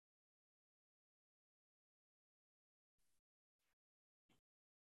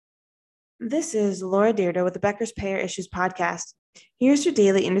This is Laura Deirdre with the Becker's Payer Issues podcast. Here's your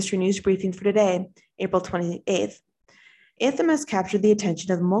daily industry news briefing for today, April 28th. Anthem has captured the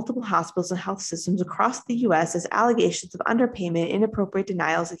attention of multiple hospitals and health systems across the U.S. as allegations of underpayment and inappropriate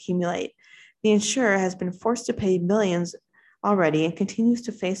denials accumulate. The insurer has been forced to pay millions already and continues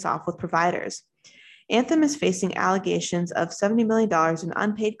to face off with providers. Anthem is facing allegations of $70 million in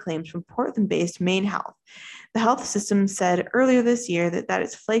unpaid claims from Portland-based Maine Health. The health system said earlier this year that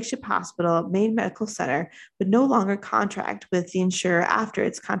its flagship hospital, Maine Medical Center, would no longer contract with the insurer after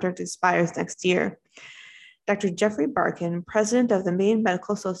its contract expires next year. Dr. Jeffrey Barkin, president of the Maine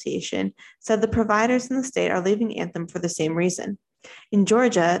Medical Association, said the providers in the state are leaving Anthem for the same reason. In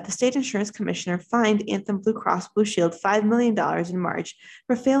Georgia, the state insurance commissioner fined Anthem Blue Cross Blue Shield $5 million in March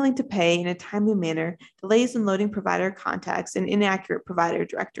for failing to pay in a timely manner, delays in loading provider contacts, and inaccurate provider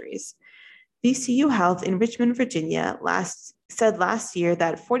directories. VCU Health in Richmond, Virginia said last year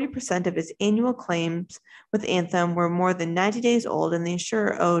that 40% of its annual claims with Anthem were more than 90 days old, and the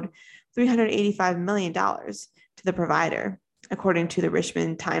insurer owed $385 million to the provider, according to the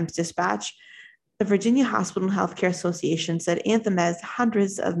Richmond Times-Dispatch. The Virginia Hospital and Healthcare Association said Anthem has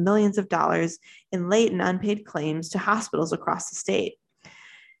hundreds of millions of dollars in late and unpaid claims to hospitals across the state.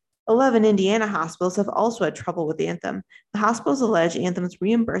 11 Indiana hospitals have also had trouble with Anthem. The hospitals allege Anthem's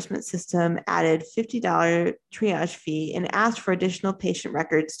reimbursement system added $50 triage fee and asked for additional patient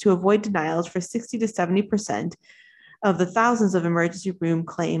records to avoid denials for 60 to 70% of the thousands of emergency room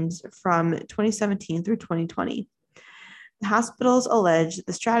claims from 2017 through 2020. The hospitals allege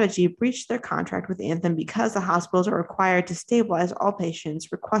the strategy breached their contract with Anthem because the hospitals are required to stabilize all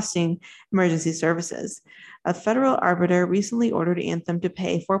patients requesting emergency services. A federal arbiter recently ordered Anthem to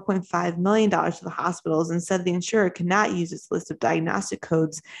pay $4.5 million to the hospitals and said the insurer cannot use its list of diagnostic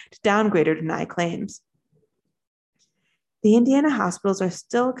codes to downgrade or deny claims. The Indiana hospitals are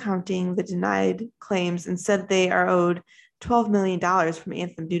still counting the denied claims and said they are owed $12 million from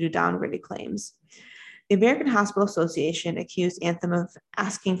Anthem due to downgraded claims. The American Hospital Association accused Anthem of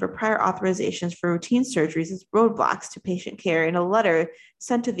asking for prior authorizations for routine surgeries as roadblocks to patient care in a letter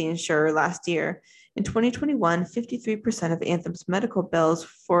sent to the insurer last year. In 2021, 53% of Anthem's medical bills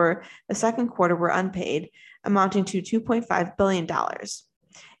for the second quarter were unpaid, amounting to $2.5 billion.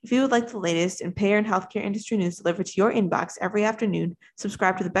 If you would like the latest in payer and healthcare industry news delivered to your inbox every afternoon,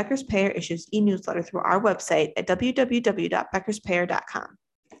 subscribe to the Becker's Payer Issues e-newsletter through our website at www.beckerspayer.com.